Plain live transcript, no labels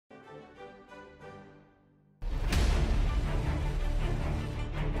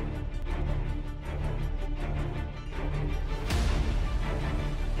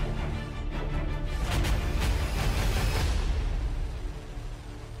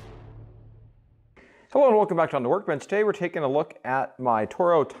Hello and welcome back to On the Workbench. Today we're taking a look at my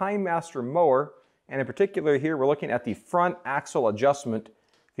Toro Timemaster mower, and in particular here we're looking at the front axle adjustment.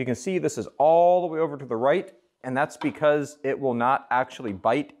 If you can see, this is all the way over to the right, and that's because it will not actually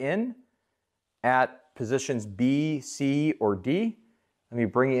bite in at positions B, C, or D. Let me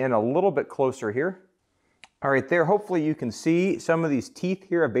bring you in a little bit closer here. All right, there, hopefully you can see some of these teeth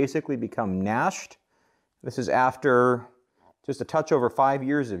here have basically become gnashed. This is after just a touch over 5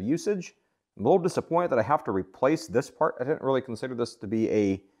 years of usage. I'm a little disappointed that I have to replace this part. I didn't really consider this to be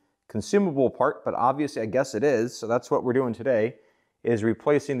a consumable part, but obviously I guess it is. So that's what we're doing today, is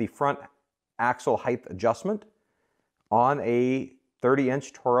replacing the front axle height adjustment on a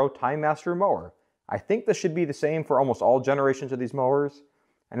 30-inch Toro Timemaster mower. I think this should be the same for almost all generations of these mowers.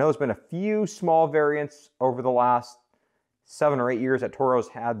 I know there's been a few small variants over the last 7 or 8 years that Toro's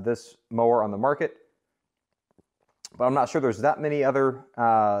had this mower on the market, but I'm not sure there's that many other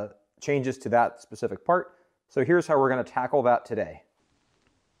changes to that specific part. So here's how we're going to tackle that today.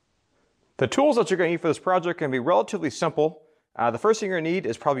 The tools that you're going to need for this project can be relatively simple. The first thing you're going to need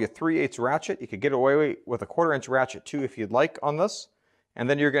is probably a 3/8 ratchet. You could get away with a 1/4 inch ratchet too if you'd like on this. And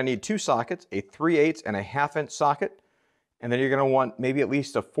then you're going to need 2 sockets, a 3/8 and a 1/2 inch socket. And then you're going to want maybe at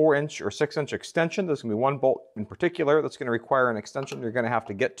least a 4-inch or 6-inch extension. There's going to be one bolt in particular that's going to require an extension you're going to have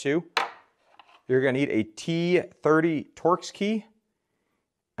to get to. You're going to need a T30 Torx key.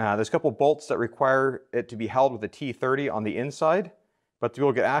 There's a couple bolts that require it to be held with a T30 on the inside, but to be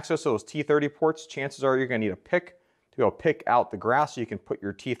able to get access to those T30 ports, chances are you're going to need a pick to be able to pick out the grass so you can put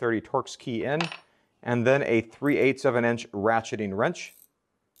your T30 Torx key in, and then a 3/8 of an inch ratcheting wrench.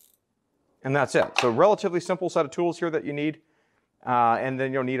 And that's it. So relatively simple set of tools here that you need, and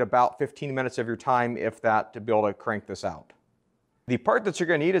then you'll need about 15 minutes of your time, if that, to be able to crank this out. The part that you're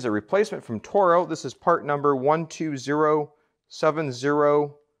going to need is a replacement from Toro. This is part number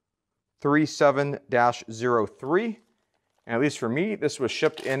 1207037-03. And at least for me, this was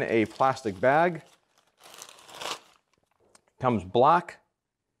shipped in a plastic bag. Comes black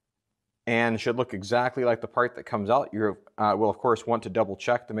and should look exactly like the part that comes out. You will of course want to double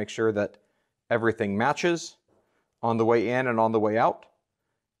check to make sure that everything matches on the way in and on the way out.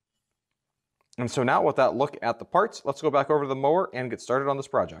 And so now with that look at the parts, let's go back over to the mower and get started on this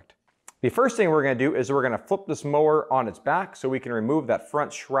project. The first thing we're going to do is we're going to flip this mower on its back so we can remove that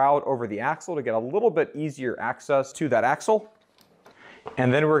front shroud over the axle to get a little bit easier access to that axle.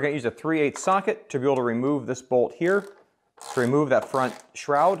 And then we're going to use a 3/8 socket to be able to remove this bolt here to remove that front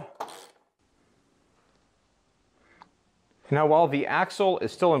shroud. Now while the axle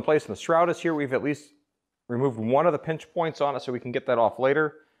is still in place and the shroud is here, we've at least removed one of the pinch points on it so we can get that off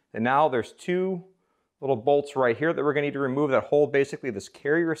later. And now there's 2 little bolts right here that we're going to need to remove that hold basically this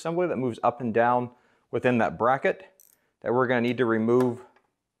carrier assembly that moves up and down within that bracket that we're going to need to remove.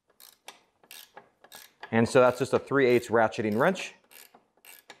 And so that's just a 3/8 ratcheting wrench.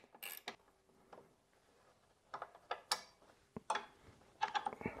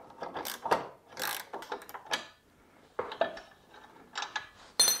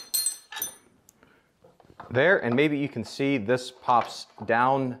 There, and maybe you can see this pops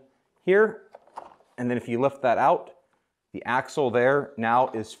down here. And then if you lift that out, the axle there now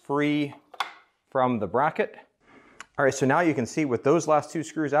is free from the bracket. All right, so now you can see with those last 2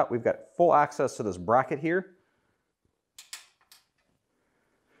 screws out, we've got full access to this bracket here.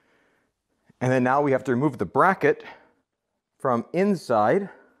 And then now we have to remove the bracket from inside.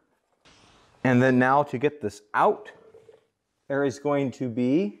 And then now to get this out, there is going to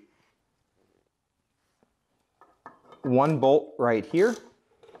be 1 bolt right here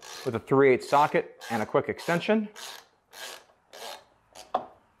with a 3/8 socket and a quick extension.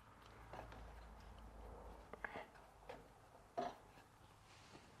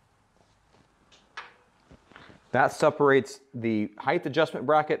 That separates the height adjustment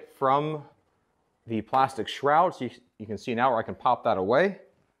bracket from the plastic shroud. So you can see now where I can pop that away.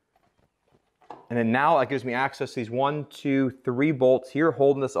 And then now that gives me access to these 1, 2, 3 bolts here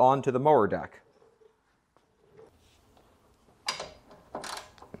holding this on to the mower deck.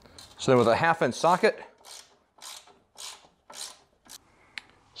 So then with a 1/2 inch socket.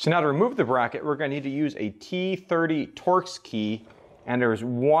 So now to remove the bracket, we're going to need to use a T30 Torx key. And there's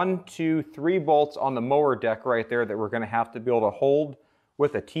 1, 2, 3 bolts on the mower deck right there that we're going to have to be able to hold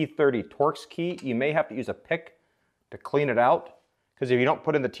with a T30 Torx key. You may have to use a pick to clean it out, because if you don't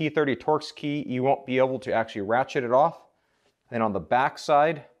put in the T30 Torx key, you won't be able to actually ratchet it off. Then on the back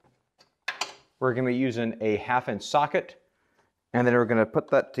side, we're going to be using a 1/2 inch socket. And then we're going to put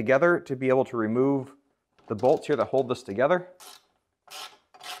that together to be able to remove the bolts here that hold this together.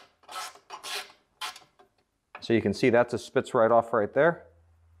 So you can see that just spits right off right there.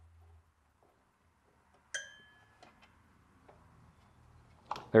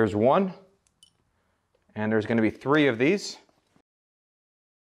 There's one, and there's going to be 3 of these.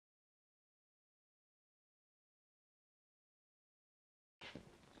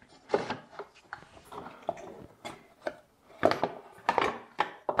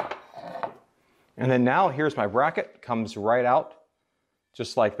 And then now here's my bracket, comes right out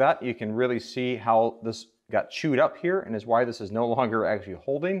just like that. You can really see how this got chewed up here and is why this is no longer actually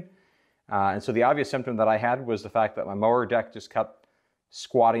holding. And so the obvious symptom that I had was the fact that my mower deck just kept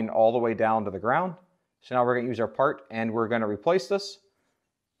squatting all the way down to the ground. So now we're going to use our part and we're going to replace this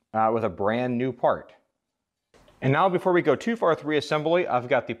with a brand new part. And now before we go too far with reassembly, I've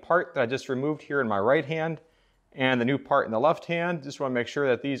got the part that I just removed here in my right hand and the new part in the left hand. Just want to make sure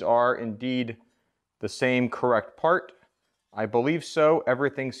that these are indeed the same correct part. I believe so.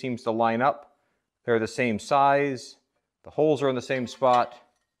 Everything seems to line up. They're the same size. The holes are in the same spot.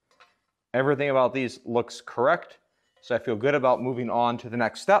 Everything about these looks correct. So I feel good about moving on to the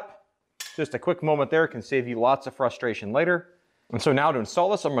next step. Just a quick moment there can save you lots of frustration later. And so now to install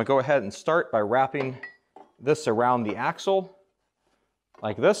this, I'm going to go ahead and start by wrapping this around the axle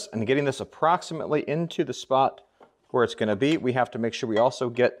like this and getting this approximately into the spot where it's going to be. We have to make sure we also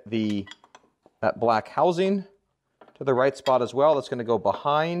get that black housing to the right spot as well. That's going to go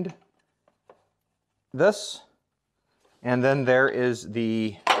behind this. And then there is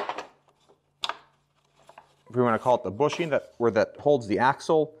the, if we want to call it the bushing, that holds the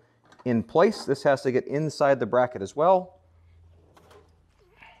axle in place. This has to get inside the bracket as well.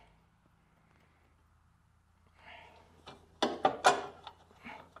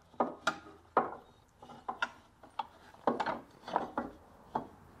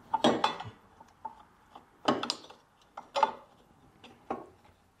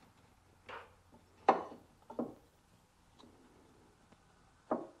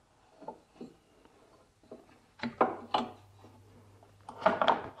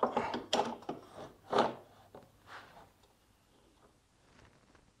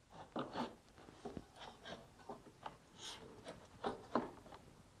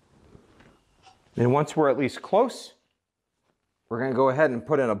 And once we're at least close, we're going to go ahead and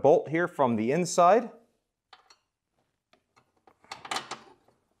put in a bolt here from the inside.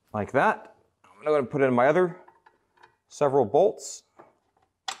 Like that. I'm going to put in my other several bolts.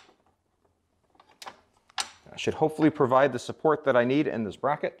 That should hopefully provide the support that I need in this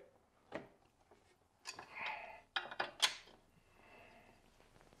bracket.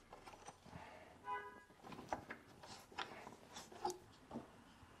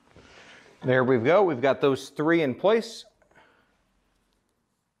 There we go. We've got those 3 in place.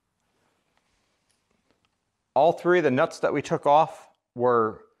 All 3 of the nuts that we took off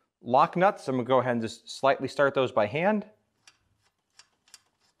were lock nuts. I'm going to go ahead and just slightly start those by hand.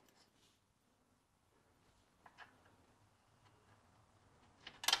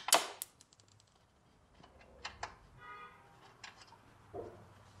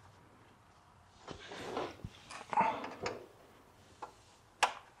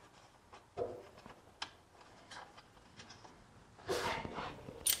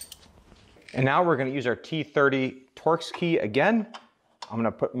 And now we're going to use our T30 Torx key again. I'm going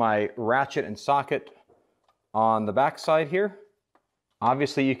to put my ratchet and socket on the back side here.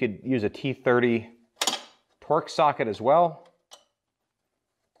 Obviously you could use a T30 Torx socket as well.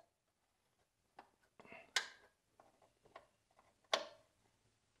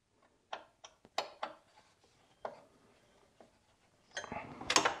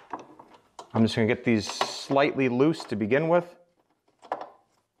 I'm just going to get these slightly loose to begin with.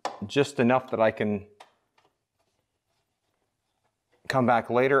 Just enough that I can come back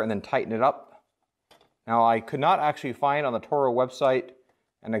later and then tighten it up. Now I could not actually find on the Toro website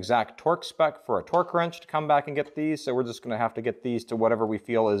an exact torque spec for a torque wrench to come back and get these, so we're just going to have to get these to whatever we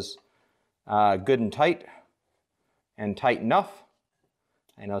feel is good and tight enough.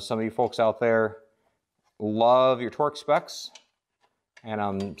 I know some of you folks out there love your torque specs, and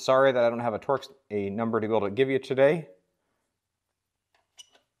I'm sorry that I don't have a number to be able to give you today.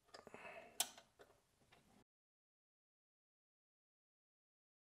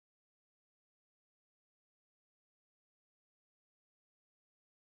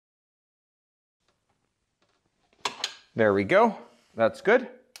 There we go. That's good.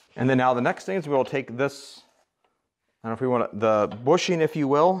 And then now the next thing is we'll take this, I don't know if we want the bushing, if you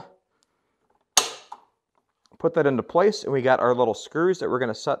will, put that into place, and we got our little screws that we're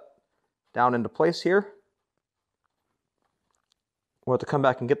going to set down into place here. We'll have to come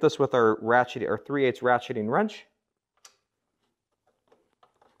back and get this with our 3/8 ratcheting wrench.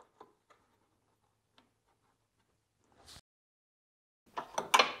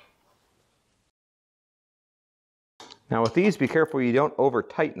 Now with these, be careful you don't over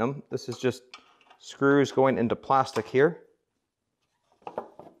tighten them. This is just screws going into plastic here.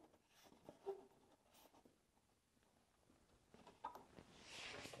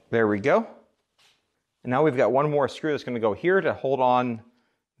 There we go. And now we've got one more screw that's going to go here to hold on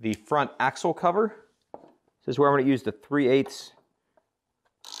the front axle cover. This is where I'm going to use the 3/8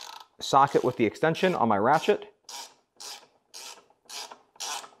 socket with the extension on my ratchet.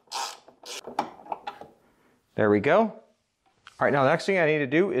 There we go. All right, now the next thing I need to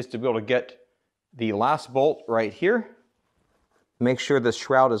do is to be able to get the last bolt right here. Make sure this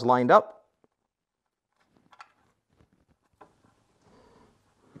shroud is lined up.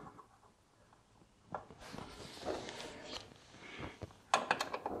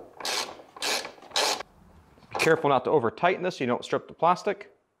 Be careful not to over tighten this so you don't strip the plastic.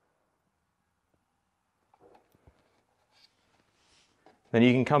 Then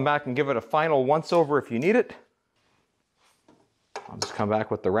you can come back and give it a final once over if you need it. I'll just come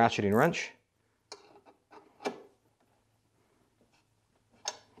back with the ratcheting wrench.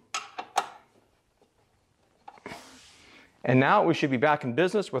 And now we should be back in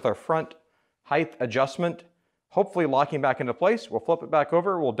business with our front height adjustment, hopefully locking back into place. We'll flip it back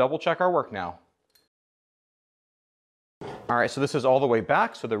over, we'll double check our work now. All right, so this is all the way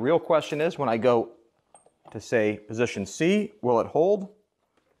back. So the real question is, when I go to say position C, will it hold?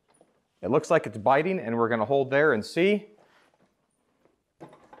 It looks like it's biting, and we're gonna hold there and C.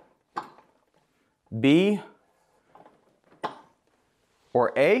 B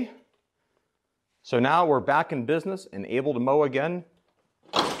or A. So now we're back in business and able to mow again.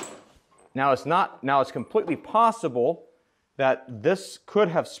 Now it's completely possible that this could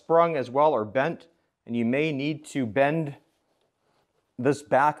have sprung as well or bent, and you may need to bend this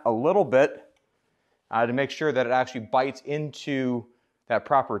back a little bit to make sure that it actually bites into that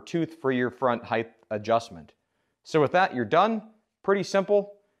proper tooth for your front height adjustment. So with that, you're done. Pretty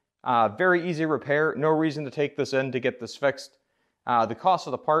simple, very easy repair. No reason to take this in to get this fixed. The cost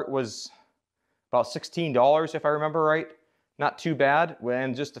of the part was about $16 if I remember right. Not too bad,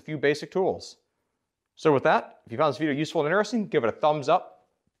 and just a few basic tools. So with that, if you found this video useful and interesting, give it a thumbs up.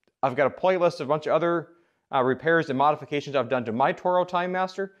 I've got a playlist of a bunch of other repairs and modifications I've done to my Toro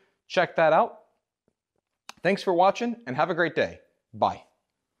Timemaster. Check that out. Thanks for watching and have a great day. Bye.